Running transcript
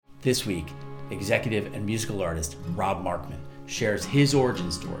This week, executive and musical artist Rob Markman shares his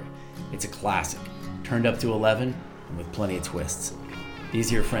origin story. It's a classic, turned up to 11 and with plenty of twists.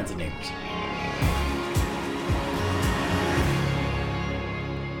 These are your friends and neighbors.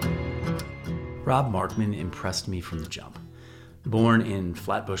 Rob Markman impressed me from the jump. Born in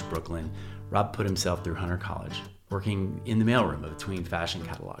Flatbush, Brooklyn, Rob put himself through Hunter College, working in the mailroom of a tween fashion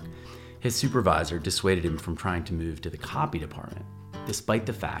catalog. His supervisor dissuaded him from trying to move to the copy department, despite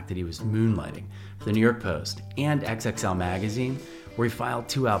the fact that he was moonlighting for the New York Post and XXL magazine, where he filed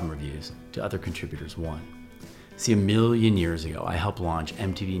 2 album reviews to other contributors 1. See, a million years ago, I helped launch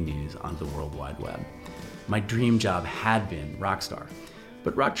MTV News onto the World Wide Web. My dream job had been rock star,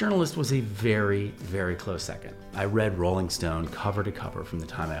 but rock journalist was a very, very close second. I read Rolling Stone cover to cover from the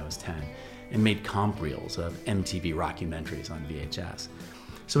time I was 10 and made comp reels of MTV rockumentaries on VHS.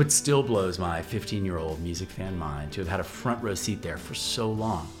 So it still blows my 15-year-old music fan mind to have had a front row seat there for so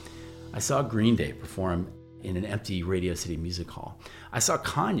long. I saw Green Day perform in an empty Radio City Music Hall. I saw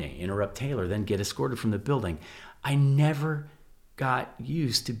Kanye interrupt Taylor, then get escorted from the building. I never got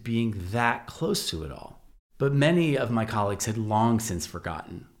used to being that close to it all. But many of my colleagues had long since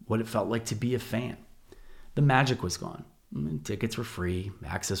forgotten what it felt like to be a fan. The magic was gone. Tickets were free,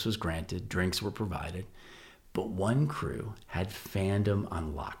 access was granted, drinks were provided. But one crew had fandom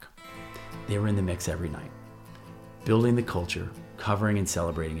on lock. They were in the mix every night, building the culture, covering and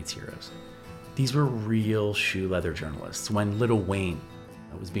celebrating its heroes. These were real shoe leather journalists. When Lil Wayne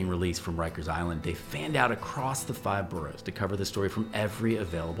was being released from Rikers Island, they fanned out across the 5 boroughs to cover the story from every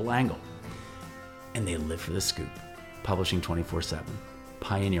available angle. And they lived for the scoop, publishing 24/7,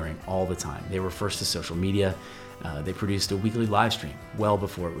 pioneering all the time. They were first to social media. They produced a weekly live stream well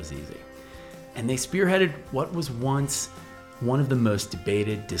before it was easy. And they spearheaded what was once one of the most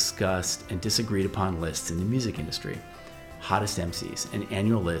debated, discussed, and disagreed upon lists in the music industry. Hottest MCs, an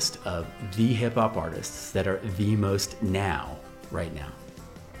annual list of the hip-hop artists that are the most now, right now.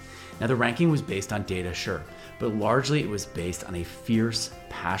 Now, the ranking was based on data, sure, but largely it was based on a fierce,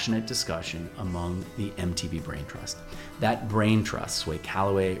 passionate discussion among the MTV Brain Trust. That Brain Trust, Sway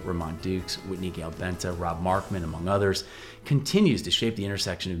Calloway, Ramon Dukes, Whitney Gale Benta, Rob Markman, among others, continues to shape the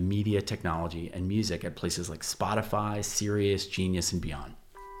intersection of media, technology, and music at places like Spotify, Sirius, Genius, and beyond.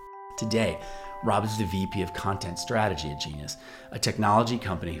 Today, Rob is the VP of Content Strategy at Genius, a technology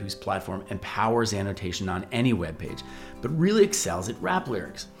company whose platform empowers annotation on any webpage, but really excels at rap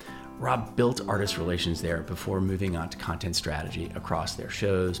lyrics. Rob built artist relations there before moving on to content strategy across their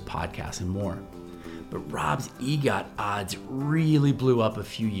shows, podcasts, and more. But Rob's EGOT odds really blew up a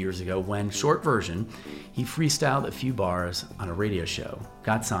few years ago when, short version, he freestyled a few bars on a radio show,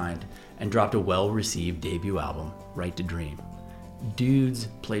 got signed, and dropped a well-received debut album, Right to Dream. Dude's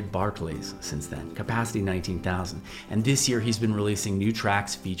played Barclays since then, capacity 19,000, and this year he's been releasing new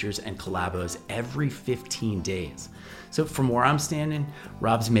tracks, features, and collabos every 15 days. So from where I'm standing,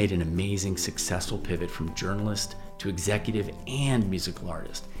 Rob's made an amazing, successful pivot from journalist to executive and musical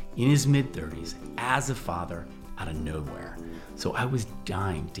artist in his mid-30s as a father out of nowhere. So I was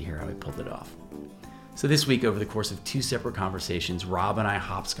dying to hear how he pulled it off. So this week, over the course of 2 separate conversations, Rob and I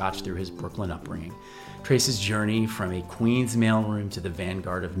hopscotched through his Brooklyn upbringing, trace his journey from a Queens mailroom to the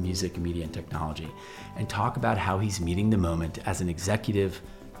vanguard of music, media, and technology, and talk about how he's meeting the moment as an executive,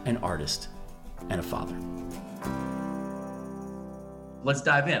 an artist, and a father. Let's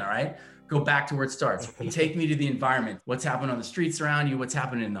dive in, all right? Go back to where it starts. Take me to the environment. What's happening on the streets around you? What's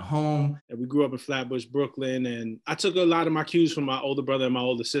happening in the home? We grew up in Flatbush, Brooklyn, and I took a lot of my cues from my older brother and my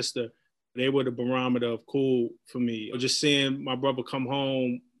older sister. They were the barometer of cool for me. Just seeing my brother come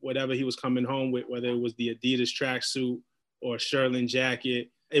home, whatever he was coming home with, whether it was the Adidas tracksuit or a Sherlin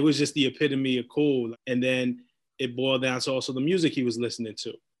jacket, it was just the epitome of cool. And then it boiled down to also the music he was listening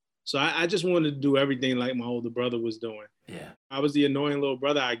to. So I just wanted to do everything like my older brother was doing. Yeah. I was the annoying little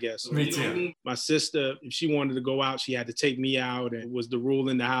brother, I guess. Me too. My sister, if she wanted to go out, she had to take me out, and it was the rule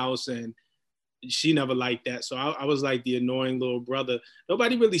in the house, and she never liked that. So I was like the annoying little brother.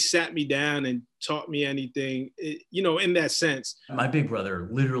 Nobody really sat me down and taught me anything, in that sense. My big brother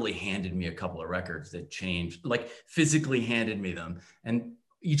literally handed me a couple of records that changed, like physically handed me them. And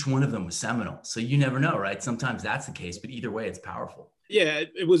each one of them was seminal. So you never know, right? Sometimes that's the case, but either way, it's powerful. Yeah,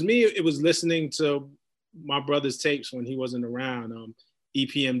 it was me. It was listening to my brother's tapes when he wasn't around.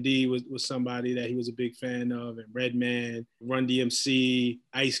 EPMD was somebody that he was a big fan of, and Redman, Run DMC,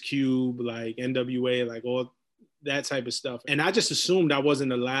 Ice Cube, like NWA, like all that type of stuff. And I just assumed I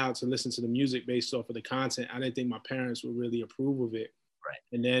wasn't allowed to listen to the music based off of the content. I didn't think my parents would really approve of it. Right.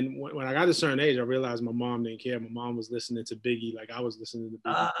 And then when I got to a certain age, I realized my mom didn't care. My mom was listening to Biggie like I was listening to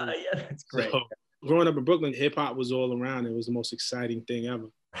Biggie. Yeah, that's great. So, growing up in Brooklyn, hip hop was all around. It was the most exciting thing ever.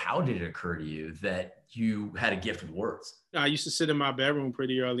 How did it occur to you that you had a gift with words? I used to sit in my bedroom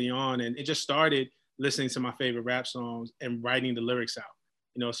pretty early on, and it just started listening to my favorite rap songs and writing the lyrics out.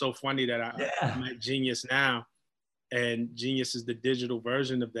 It's so funny that I'm at Genius now, and Genius is the digital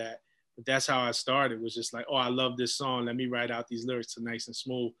version of that. But that's how I started, was just like, oh, I love this song. Let me write out these lyrics to Nice and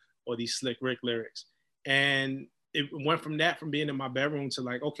Smooth, or these Slick Rick lyrics. And it went from that, from being in my bedroom, to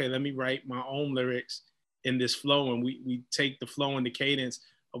like, okay, let me write my own lyrics in this flow. And we take the flow and the cadence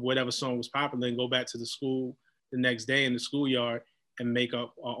of whatever song was popular and go back to the school the next day in the schoolyard and make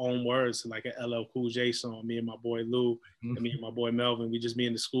up our own words to like an LL Cool J song. Me and my boy Lou and me and my boy Melvin, we just be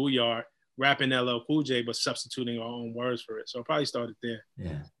in the schoolyard rapping LL Cool J, but substituting our own words for it. So I probably started there.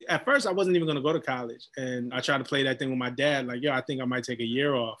 Yeah. At first, I wasn't even going to go to college. And I tried to play that thing with my dad. Like, I think I might take a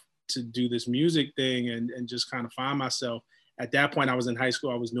year off to do this music thing and just kind of find myself. At that point, I was in high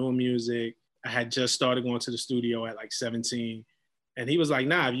school. I was doing music. I had just started going to the studio at like 17. And he was like,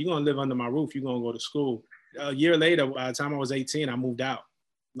 nah, if you're going to live under my roof, you're going to go to school. A year later, by the time I was 18, I moved out,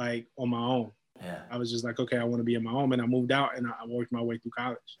 like on my own. Yeah. I was just like, okay, I want to be in my home. And I moved out and I worked my way through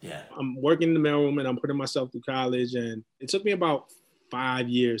college. Yeah. I'm working in the mailroom and I'm putting myself through college. And it took me about 5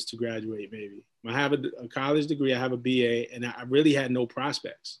 years to graduate, maybe. I have a college degree, I have a BA, and I really had no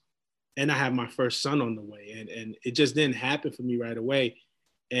prospects. And I have my first son on the way. And it just didn't happen for me right away.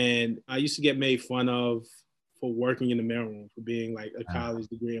 And I used to get made fun of for working in the mailroom, for being like a college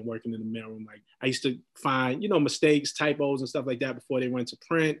degree and working in the mailroom. Like, I used to find, mistakes, typos and stuff like that before they went to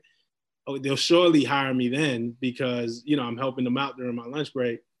print. Oh, they'll surely hire me then because, I'm helping them out during my lunch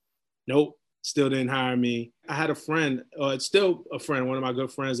break. Nope, still didn't hire me. I had a friend, it's still a friend, one of my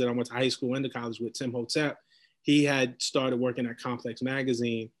good friends that I went to high school and to college with, Tim Hotep. He had started working at Complex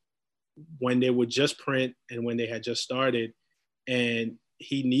Magazine when they would just print and when they had just started. And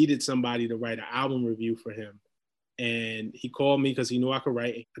he needed somebody to write an album review for him. And he called me because he knew I could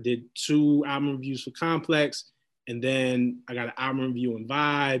write. I did 2 album reviews for Complex. And then I got an album review in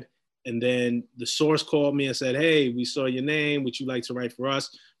Vibe. And then The Source called me and said, hey, we saw your name. Would you like to write for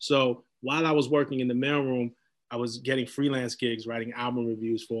us? So while I was working in the mailroom, I was getting freelance gigs, writing album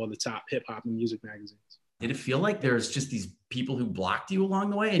reviews for all the top hip hop and music magazines. Did it feel like there's just these people who blocked you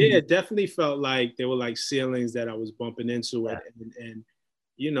along the way? Yeah, it definitely felt like there were like ceilings that I was bumping into. Yeah. And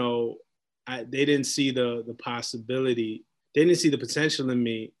they didn't see the possibility. They didn't see the potential in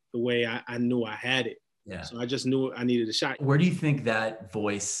me the way I knew I had it. Yeah. So I just knew I needed a shot. Where do you think that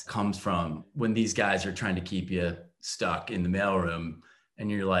voice comes from when these guys are trying to keep you stuck in the mailroom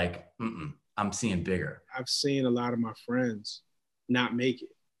and you're like, I'm seeing bigger? I've seen a lot of my friends not make it.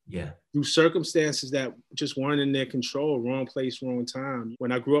 Yeah. Through circumstances that just weren't in their control, wrong place, wrong time.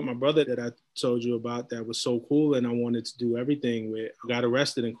 When I grew up, my brother that I told you about that was so cool and I wanted to do everything with, got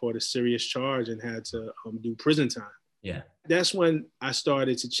arrested and caught a serious charge and had to do prison time. Yeah. That's when I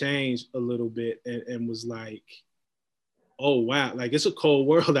started to change a little bit and was like, oh, wow, like it's a cold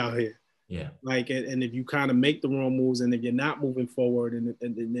world out here. Yeah. Like, and if you kind of make the wrong moves and if you're not moving forward and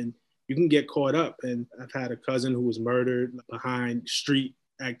then you can get caught up. And I've had a cousin who was murdered behind street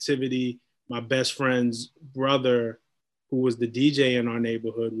activity. My best friend's brother, who was the DJ in our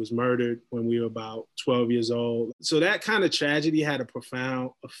neighborhood, was murdered when we were about 12 years old. So that kind of tragedy had a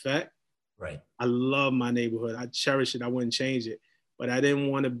profound effect. Right. I love my neighborhood. I cherish it. I wouldn't change it. But I didn't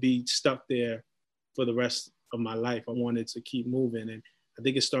want to be stuck there for the rest of my life. I wanted to keep moving. And I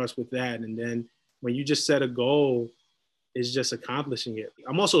think it starts with that. And then when you just set a goal, it's just accomplishing it.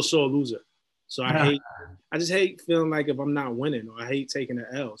 I'm also a sore loser. So I just hate feeling like if I'm not winning, or I hate taking an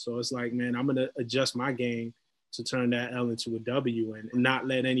L. So it's like, man, I'm going to adjust my game to turn that L into a W and not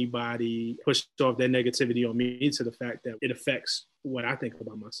let anybody push off their negativity on me to the fact that it affects what I think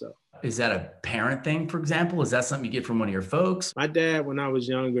about myself. Is that a parent thing, for example? Is that something you get from one of your folks? My dad, when I was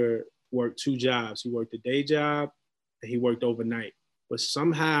younger, worked 2 jobs. He worked a day job and he worked overnight. But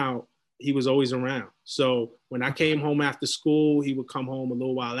somehow he was always around. So when I came home after school, he would come home a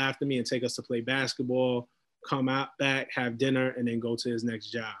little while after me and take us to play basketball, come out back, have dinner, and then go to his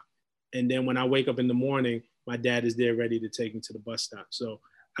next job. And then when I wake up in the morning, my dad is there ready to take me to the bus stop. So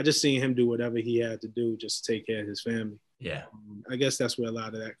I just seen him do whatever he had to do just to take care of his family. Yeah. I guess that's where a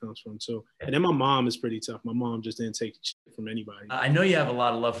lot of that comes from too. And then my mom is pretty tough. My mom just didn't take shit from anybody. I know you have a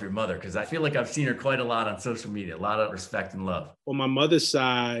lot of love for your mother because I feel like I've seen her quite a lot on social media, a lot of respect and love. On my mother's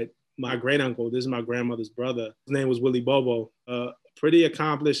side, my great uncle, this is my grandmother's brother. His name was Willie Bobo, a pretty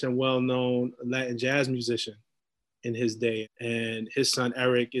accomplished and well-known Latin jazz musician in his day. And his son,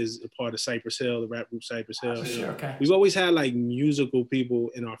 Eric, is a part of Cypress Hill, the rap group Cypress Hill. Sure, okay. We've always had like musical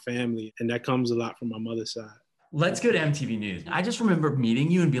people in our family, and that comes a lot from my mother's side. Let's go to MTV News. I just remember meeting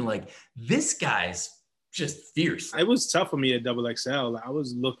you and being like, this guy's just fierce. It was tough for me at Double XL. I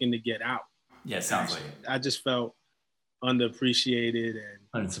was looking to get out. Yeah, sounds like it. I just felt underappreciated and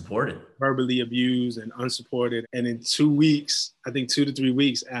unsupported, verbally abused and unsupported. And in 2 weeks, I think 2 to 3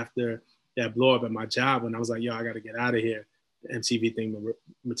 weeks after that blow up at my job, when I was like, yo, I got to get out of here, the MTV thing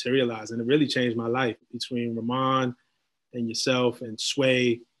materialized. And it really changed my life. Between Ramon and yourself and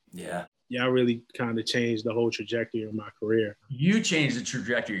Sway. Yeah, I really kind of changed the whole trajectory of my career. You changed the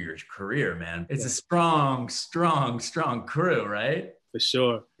trajectory of your career, man. It's a strong crew, right? For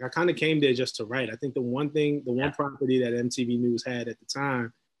sure. I kind of came there just to write. I think the one property that MTV News had at the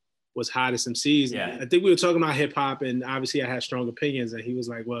time was Hottest MCs. Yeah. I think we were talking about hip hop, and obviously I had strong opinions, and he was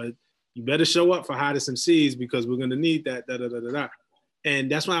like, well, you better show up for Hottest MCs because we're going to need that, And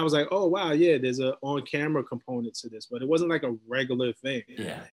that's when I was like, oh, wow, yeah, there's an on-camera component to this, but it wasn't like a regular thing.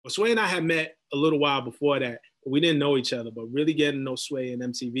 Yeah. Well, Sway and I had met a little while before that, but we didn't know each other, but really getting to know Sway and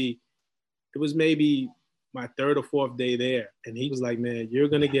MTV, it was maybe my 3rd or 4th day there. And he was like, man, you're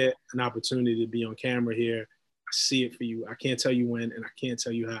going to get an opportunity to be on camera here. I see it for you. I can't tell you when, and I can't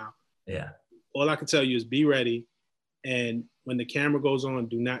tell you how. Yeah. All I can tell you is be ready. And when the camera goes on,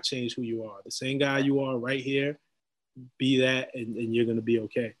 do not change who you are. The same guy you are right here, be that, and you're going to be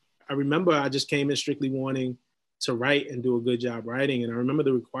okay. I remember I just came in strictly wanting to write and do a good job writing. And I remember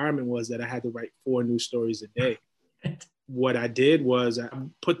the requirement was that I had to write 4 news stories a day. What I did was I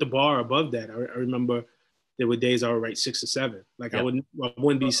put the bar above that. I remember there were days I would write 6 or 7. Like I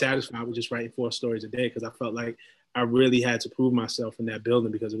wouldn't be satisfied with just writing 4 stories a day because I felt like I really had to prove myself in that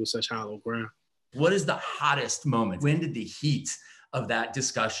building because it was such hollow ground. What is the hottest moment? When did the heat of that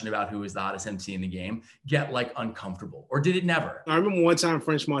discussion about who was the hottest MC in the game get like uncomfortable, or did it never? I remember one time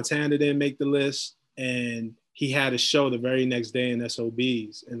French Montana didn't make the list, and he had a show the very next day in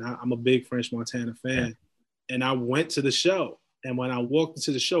SOBs, and I'm a big French Montana fan. Yeah. And I went to the show, and when I walked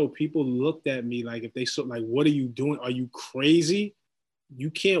into the show, people looked at me like if they saw, like, what are you doing? Are you crazy? You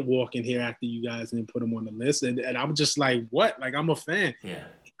can't walk in here after you guys and then put them on the list. And I'm just like, what? Like, I'm a fan. Yeah.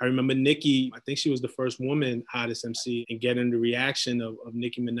 I remember Nicki, I think she was the first woman hottest MC, and getting the reaction of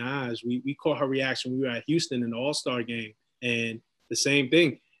Nicki Minaj. We caught her reaction. We were at Houston in the All-Star game, and the same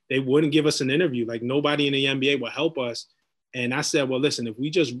thing. They wouldn't give us an interview. Like, nobody in the NBA would help us. And I said, well, listen, if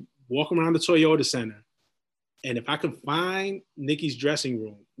we just walk around the Toyota Center, and if I can find Nicki's dressing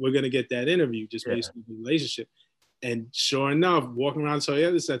room, we're going to get that interview just based on the relationship. And sure enough, walking around the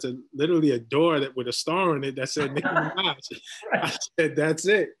Toyota Center, literally a door with a star on it that said Nicki Minaj. I said, that's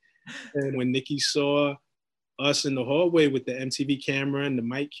it. And when Nicki saw us in the hallway with the MTV camera and the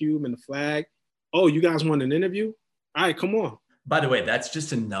mic cube and the flag, oh, you guys want an interview? All right, come on. By the way, that's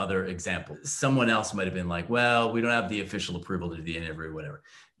just another example. Someone else might have been like, well, we don't have the official approval to do the interview or whatever.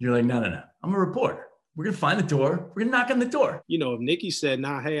 You're like, no. I'm a reporter. We're going to find the door. We're going to knock on the door. You know, if Nicki said,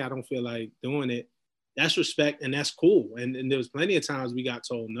 nah, hey, I don't feel like doing it, that's respect and that's cool. And there was plenty of times we got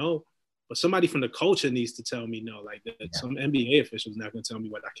told no, but somebody from the culture needs to tell me no. Like some NBA official's not going to tell me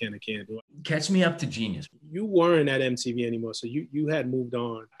what I can and can't do. Catch me up to Genius. You weren't at MTV anymore, so you had moved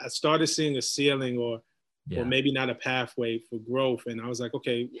on. I started seeing a ceiling or maybe not a pathway for growth. And I was like,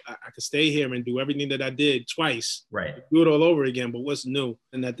 okay, I could stay here and do everything that I did twice. Right. Do it all over again, but what's new?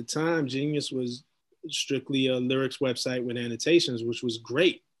 And at the time, Genius was strictly a lyrics website with annotations, which was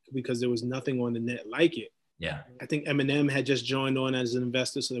great because there was nothing on the net like it. Yeah. I think Eminem had just joined on as an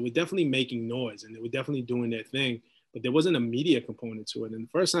investor, so they were definitely making noise and they were definitely doing their thing, but there wasn't a media component to it. And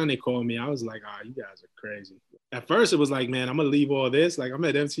the first time they called me, I was like, you guys are crazy. At first it was like, man, I'm gonna leave all this. Like, I'm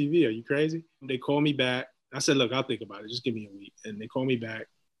at MTV, are you crazy? They called me back. I said, look, I'll think about it. Just give me a week. And they called me back.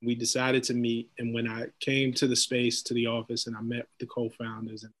 We decided to meet. And when I came to the space, to the office, and I met with the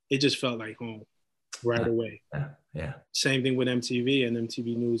co-founders, and it just felt like home right away. Yeah. Same thing with MTV and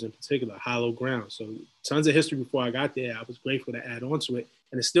MTV News in particular, hollow ground. So tons of history before I got there. I was grateful to add on to it.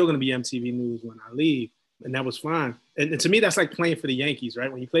 And it's still going to be MTV News when I leave. And that was fine. And to me, that's like playing for the Yankees,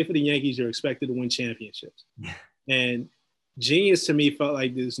 right? When you play for the Yankees, you're expected to win championships. Yeah. And Genius to me felt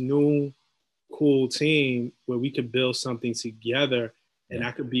like this new, cool team where we could build something together and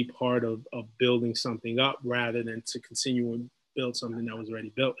I could be part of building something up rather than to continue and build something that was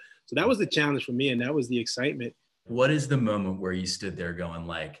already built. So that was the challenge for me, and that was the excitement. What is the moment where you stood there going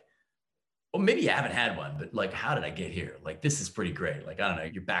like, well, maybe you haven't had one, but like, how did I get here? Like, this is pretty great. Like, I don't know,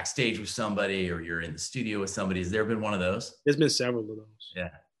 you're backstage with somebody or you're in the studio with somebody. Has there been one of those? There's been several of those. Yeah.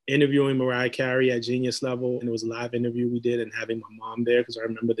 Interviewing Mariah Carey at Genius level, and it was a live interview we did, and having my mom there, because I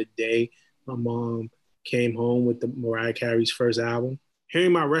remember the day my mom came home with the Mariah Carey's first album.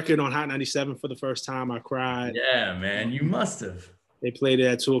 Hearing my record on Hot 97 for the first time, I cried. Yeah, man, you must have. They played it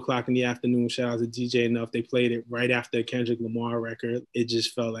at 2:00 in the afternoon. Shout out to DJ Enough. They played it right after a Kendrick Lamar record. It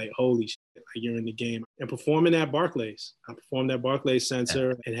just felt like, holy shit, like you're in the game. And performing at Barclays. I performed at Barclays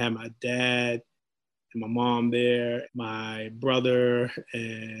Center and had my dad and my mom there, my brother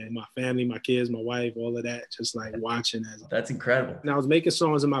and my family, my kids, my wife, all of that, just like watching. That's incredible. And I was making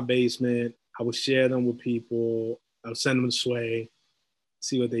songs in my basement. I would share them with people. I would send them to Sway,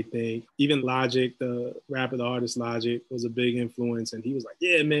 see what they think. Even Logic, the rapper, the artist Logic, was a big influence. And he was like,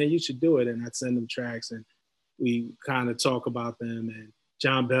 yeah, man, you should do it. And I'd send him tracks and we kind of talk about them. And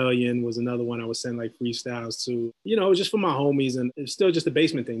John Bellion was another one I would send like freestyles to. You know, it was just for my homies and it's still just a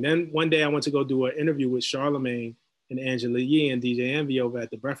basement thing. Then one day I went to go do an interview with Charlemagne and Angela Yee and DJ Envy over at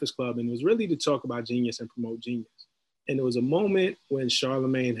the Breakfast Club. And it was really to talk about Genius and promote Genius. And there was a moment when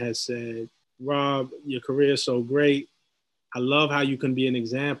Charlemagne had said, Rob, your career is so great. I love how you can be an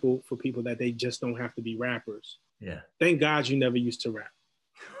example for people that they just don't have to be rappers. Yeah. Thank God you never used to rap.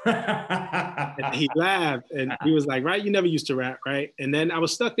 And he laughed and he was like, right, you never used to rap, right? And then I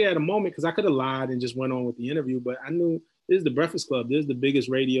was stuck there at a moment because I could have lied and just went on with the interview, but I knew this is the Breakfast Club. This is the biggest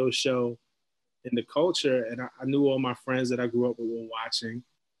radio show in the culture. And I knew all my friends that I grew up with were watching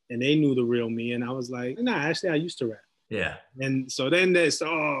and they knew the real me. And I was like, nah, actually, I used to rap. Yeah. And so then this,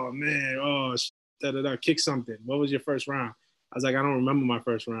 oh man, kick something. What was your first rhyme? I was like, I don't remember my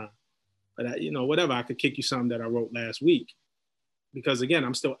first rhyme. But, whatever, I could kick you something that I wrote last week. Because again,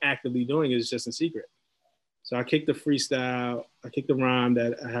 I'm still actively doing it. It's just in secret. So I kicked the freestyle. I kicked the rhyme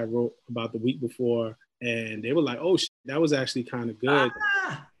that I had wrote about the week before. And they were like, oh, that was actually kind of good.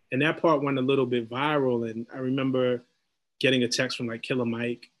 And that part went a little bit viral. And I remember getting a text from like Killer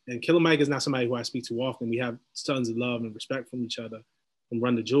Mike. And Killer Mike is not somebody who I speak to often. We have tons of love and respect from each other from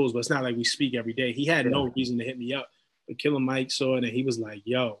Run the Jewels, but it's not like we speak every day. He had no reason to hit me up. But Killer Mike saw it and he was like,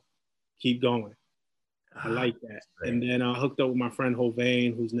 yo, keep going. I like that. And then I hooked up with my friend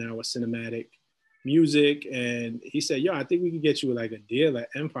Hovain, who's now a Cinematic Music. And he said, yo, I think we could get you like a deal at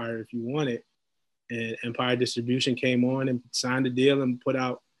Empire if you want it. And Empire Distribution came on and signed a deal and put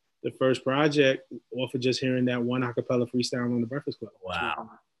out the first project off of just hearing that one acapella freestyle on the Breakfast Club. Wow.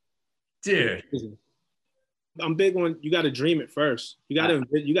 Dude. I'm big on, you got to dream it first. You got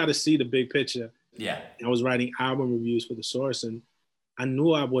to see the big picture. Yeah. I was writing album reviews for The Source and I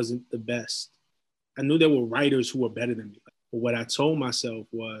knew I wasn't the best. I knew there were writers who were better than me. But what I told myself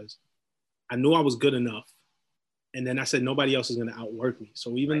was, I knew I was good enough. And then I said, nobody else is going to outwork me.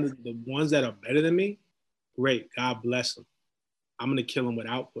 So even the ones that are better than me, great, God bless them. I'm going to kill them with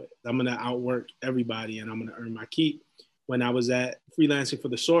output. I'm going to outwork everybody and I'm going to earn my keep. When I was at freelancing for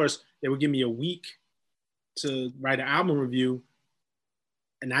The Source, they would give me a week to write an album review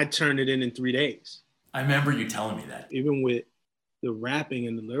and I turned it in 3 days. I remember you telling me that. Even with the rapping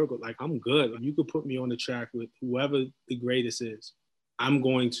and the lyrical, like I'm good. You could put me on the track with whoever the greatest is. I'm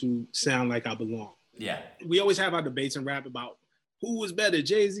going to sound like I belong. Yeah. We always have our debates in rap about who was better,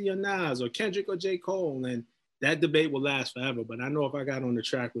 Jay-Z or Nas or Kendrick or J. Cole. And that debate will last forever. But I know if I got on the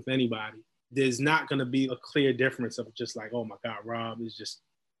track with anybody, there's not going to be a clear difference of just like, oh my God, Rob is just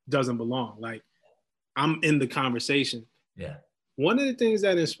doesn't belong. Like I'm in the conversation. Yeah. One of the things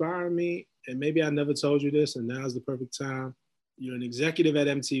that inspired me, and maybe I never told you this, and now's the perfect time. You're an executive at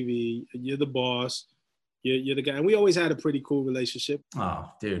MTV. You're the boss. You're the guy. And we always had a pretty cool relationship.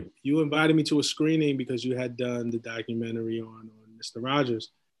 Oh, dude. You invited me to a screening because you had done the documentary on Mr. Rogers.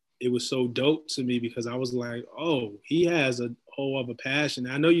 It was so dope to me because I was like, oh, he has a whole other passion.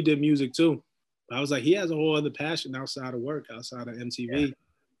 I know you did music too. But I was like, he has a whole other passion outside of work, outside of MTV. Yeah.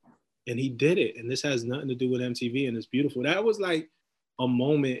 And he did it. And this has nothing to do with MTV. And it's beautiful. That was like a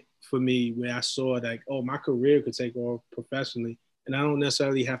moment for me where I saw like, oh, my career could take off professionally. And I don't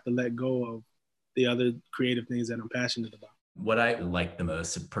necessarily have to let go of the other creative things that I'm passionate about. What I like the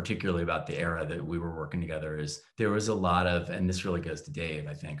most, particularly about the era that we were working together, is there was a lot of, and this really goes to Dave,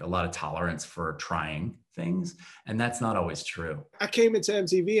 I think, a lot of tolerance for trying things. And that's not always true. I came into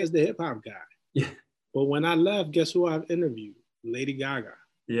MTV as the hip hop guy. Yeah. But when I left, guess who I've interviewed? Lady Gaga.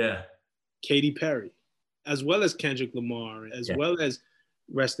 Yeah. Katy Perry, as well as Kendrick Lamar, as well as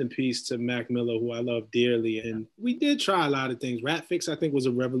rest in peace to Mac Miller, who I love dearly. And we did try a lot of things. Rat Fix, I think, was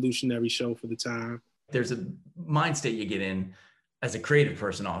a revolutionary show for the time. There's a mind state you get in as a creative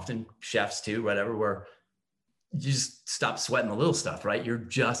person, often chefs too, whatever, where you just stop sweating the little stuff, right? You're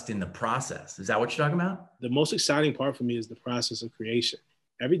just in the process. Is that what you're talking about? The most exciting part for me is the process of creation.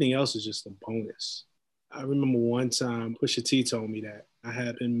 Everything else is just a bonus. I remember one time Pusha T told me that I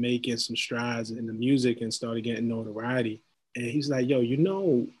had been making some strides in the music and started getting notoriety. And he's like, yo, you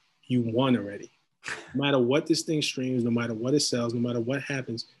won already. No matter what this thing streams, no matter what it sells, no matter what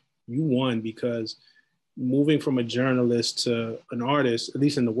happens, you won because moving from a journalist to an artist, at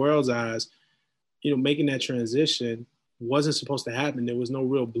least in the world's eyes, making that transition wasn't supposed to happen. There was no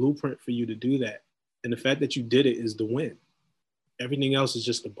real blueprint for you to do that. And the fact that you did it is the win. Everything else is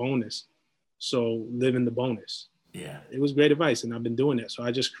just a bonus. So live in the bonus. Yeah. It was great advice, and I've been doing that. So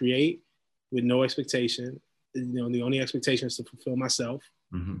I just create with no expectation. The only expectation is to fulfill myself.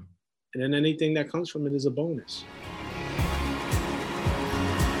 Mm-hmm. And then anything that comes from it is a bonus.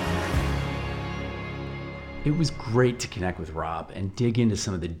 It was great to connect with Rob and dig into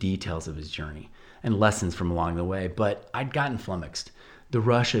some of the details of his journey and lessons from along the way, but I'd gotten flummoxed. The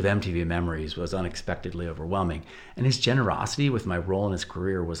rush of MTV Memories was unexpectedly overwhelming, and his generosity with my role in his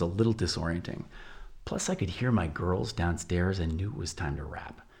career was a little disorienting. Plus, I could hear my girls downstairs and knew it was time to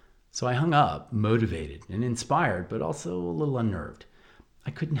wrap. So I hung up, motivated and inspired, but also a little unnerved.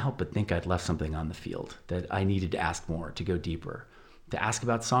 I couldn't help but think I'd left something on the field, that I needed to ask more, to go deeper, to ask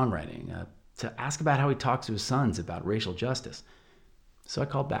about songwriting, to ask about how he talks to his sons about racial justice. So I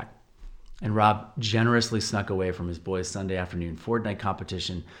called back. And Rob generously snuck away from his boys' Sunday afternoon Fortnite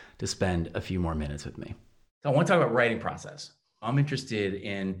competition to spend a few more minutes with me. So I want to talk about writing process. I'm interested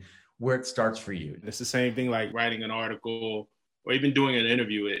in where it starts for you. It's the same thing like writing an article or even doing an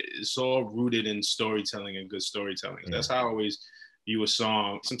interview. It's all rooted in storytelling and good storytelling. Yeah. That's how I always view a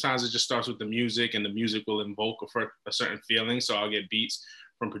song. Sometimes it just starts with the music, and the music will invoke a certain feeling. So I'll get beats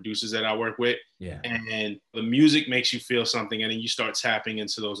from producers that I work with. Yeah. And the music makes you feel something, and then you start tapping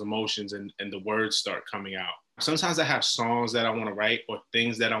into those emotions, and the words start coming out. Sometimes I have songs that I want to write, or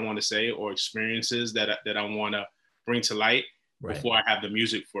things that I want to say, or experiences that I want to bring to light before I have the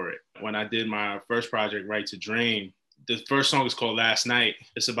music for it. When I did my first project, Right to Dream, the first song is called Last Night.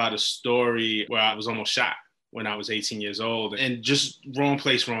 It's about a story where I was almost shot when I was 18 years old, and just wrong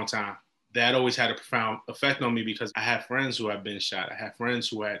place, wrong time. That always had a profound effect on me because I had friends who had been shot. I had friends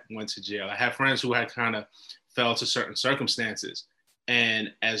who had went to jail. I had friends who had kind of fell to certain circumstances.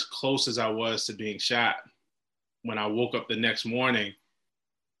 And as close as I was to being shot, when I woke up the next morning,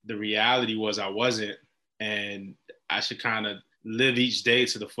 the reality was I wasn't. And I should kind of live each day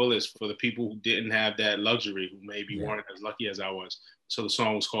to the fullest for the people who didn't have that luxury, who maybe weren't as lucky as I was. So the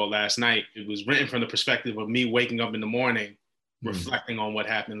song was called Last Night. It was written from the perspective of me waking up in the morning, reflecting on what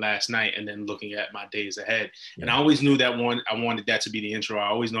happened last night, and then looking at my days ahead. Yeah. And I always knew that I wanted that to be the intro. I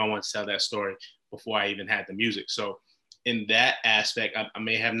always knew I wanted to tell that story before I even had the music. So in that aspect, I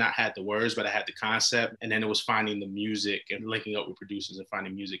may have not had the words, but I had the concept. And then it was finding the music and linking up with producers and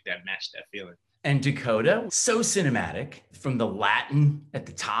finding music that matched that feeling. And Dakota, so cinematic, from the Latin at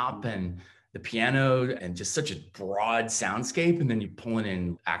the top and the piano and just such a broad soundscape. And then you pulling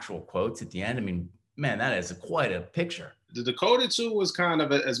in actual quotes at the end. I mean, man, that is quite a picture. The Dakota too was kind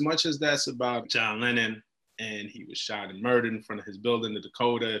of, as much as that's about John Lennon and he was shot and murdered in front of his building, the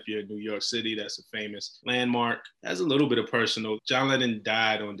Dakota. If you're in New York City, that's a famous landmark. That's a little bit of personal. John Lennon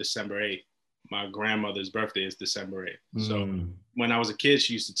died on December 8th. My grandmother's birthday is December 8th. So when I was a kid,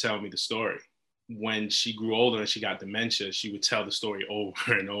 she used to tell me the story. When she grew older and she got dementia, she would tell the story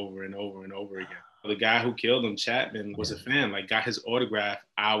over and over and over and over again. The guy who killed him, Chapman, was a fan, got his autograph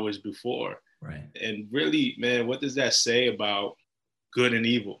hours before. Right. And really, man, what does that say about good and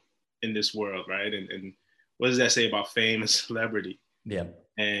evil in this world, right? And what does that say about fame and celebrity? Yeah.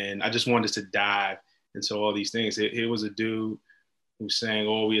 And I just wanted to dive into all these things. Here was a dude who's saying,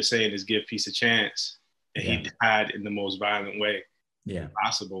 all we are saying is give peace a chance. And he died in the most violent way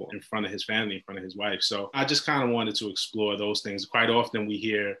possible in front of his family, in front of his wife. So I just kind of wanted to explore those things. Quite often we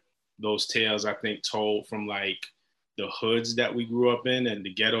hear those tales, I think, told from the hoods that we grew up in and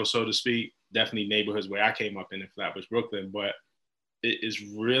the ghetto, so to speak. Definitely neighborhoods where I came up in Flatbush, Brooklyn, but it is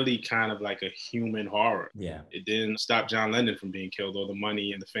really kind of like a human horror. Yeah. It didn't stop John Lennon from being killed, or the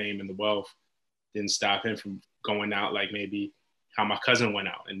money and the fame and the wealth didn't stop him from going out like maybe how my cousin went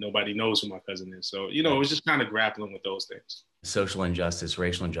out, and nobody knows who my cousin is. So, it was just kind of grappling with those things. Social injustice,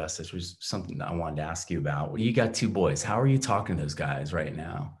 racial injustice was something that I wanted to ask you about. You got two boys. How are you talking to those guys right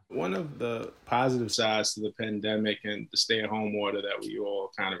now? One of the positive sides to the pandemic and the stay-at-home order that we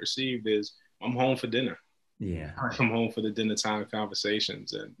all kind of received is I'm home for dinner. Yeah. I'm home for the dinner time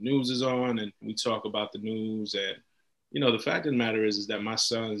conversations, and news is on and we talk about the news. And, the fact of the matter is that my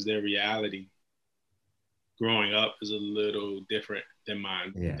sons, their reality growing up is a little different than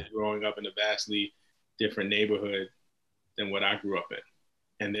mine. Yeah. They're growing up in a vastly different neighborhood than what I grew up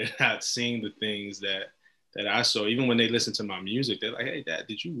in. And they're not seeing the things that I saw. Even when they listen to my music, they're like, hey, Dad,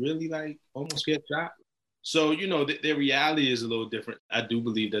 did you really almost get shot? So, their reality is a little different. I do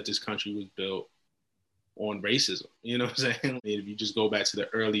believe that this country was built on racism. You know what I'm saying? If you just go back to the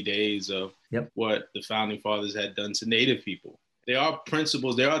early days of what the founding fathers had done to Native people, There are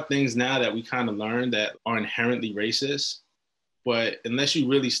principles, there are things now that we kind of learn that are inherently racist, but unless you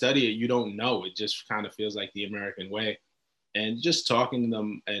really study it, you don't know. It just kind of feels like the American way. And just talking to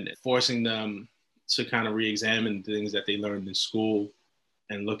them and forcing them to kind of re-examine things that they learned in school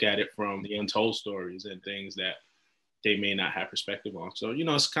and look at it from the untold stories and things that they may not have perspective on. So,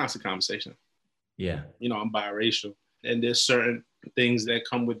 it's a constant conversation. Yeah. I'm biracial, and there's certain things that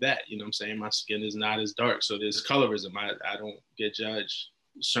come with that. You know what I'm saying? My skin is not as dark. So there's colorism. I don't get judged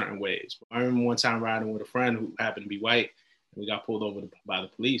certain ways. I remember one time riding with a friend who happened to be white, and we got pulled over by the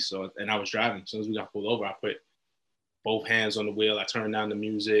police. And I was driving. As soon as we got pulled over, I put both hands on the wheel. I turned down the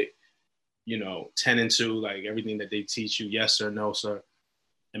music, 10 and 2, like everything that they teach you, yes sir, no sir.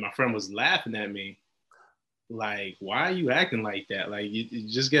 And my friend was laughing at me, like, why are you acting like that? Like, you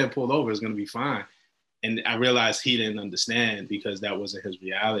just getting pulled over is going to be fine. And I realized he didn't understand because that wasn't his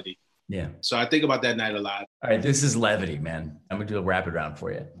reality. Yeah. So I think about that night a lot. All right, this is levity, man. I'm going to do a rapid round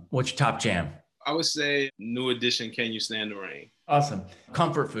for you. What's your top jam? I would say New Edition, Can You Stand the Rain? Awesome.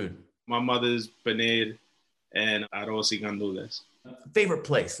 Comfort food? My mother's paneer and arroz y gandules. Favorite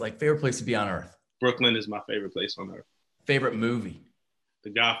place to be on earth? Brooklyn is my favorite place on earth. Favorite movie? The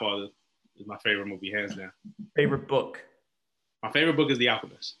Godfather is my favorite movie, hands down. Favorite book? My favorite book is The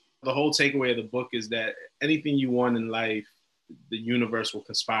Alchemist. The whole takeaway of the book is that anything you want in life, the universe will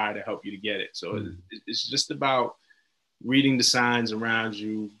conspire to help you to get it. So it's just about reading the signs around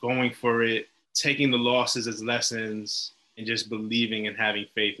you, going for it, taking the losses as lessons, and just believing and having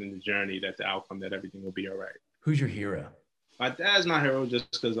faith in the journey that the outcome, that everything will be all right. Who's your hero? My dad's my hero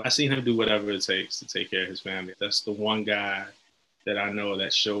just because I seen him do whatever it takes to take care of his family. That's the one guy that I know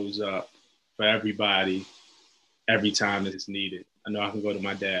that shows up for everybody every time that it's needed. I know I can go to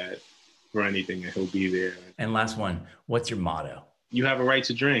my dad for anything and he'll be there. And last one, what's your motto? You have a right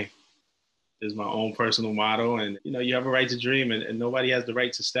to dream is my own personal motto. And, you have a right to dream and nobody has the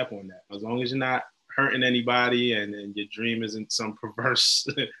right to step on that. As long as you're not hurting anybody and your dream isn't some perverse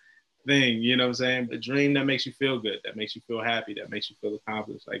thing, you know what I'm saying? A dream that makes you feel good, that makes you feel happy, that makes you feel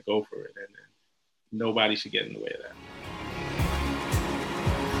accomplished, like go for it. And nobody should get in the way of that.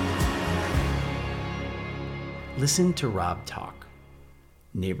 Listen to Rob talk.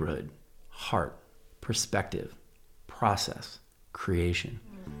 Neighborhood, heart, perspective, process, creation.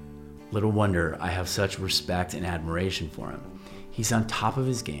 Little wonder I have such respect and admiration for him. He's on top of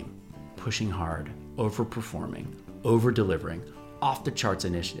his game, pushing hard, overperforming, over-delivering, off-the-charts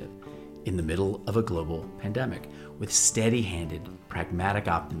initiative in the middle of a global pandemic with steady-handed, pragmatic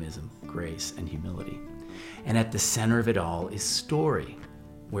optimism, grace, and humility. And at the center of it all is story,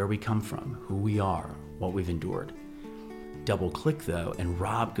 where we come from, who we are, what we've endured. Double click though, and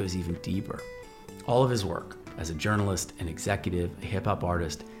Rob goes even deeper. All of his work as a journalist, an executive, a hip hop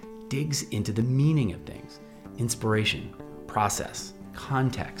artist, digs into the meaning of things, inspiration, process,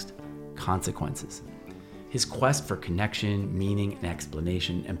 context, consequences. His quest for connection, meaning, and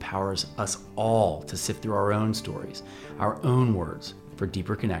explanation empowers us all to sift through our own stories, our own words for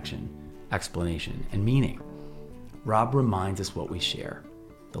deeper connection, explanation, and meaning. Rob reminds us what we share: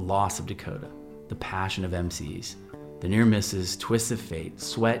 the loss of Dakota, the passion of MCs, the near misses, twists of fate,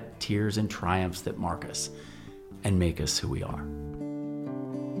 sweat, tears, and triumphs that mark us and make us who we are.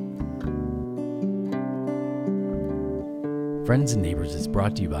 Friends and Neighbors is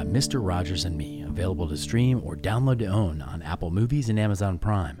brought to you by Mr. Rogers and Me, available to stream or download to own on Apple Movies and Amazon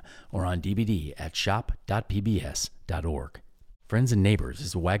Prime, or on DVD at shop.pbs.org. Friends and Neighbors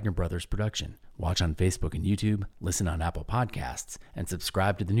is a Wagner Brothers production. Watch on Facebook and YouTube, listen on Apple Podcasts, and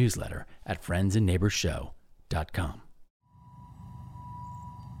subscribe to the newsletter at friendsandneighborsshow.com.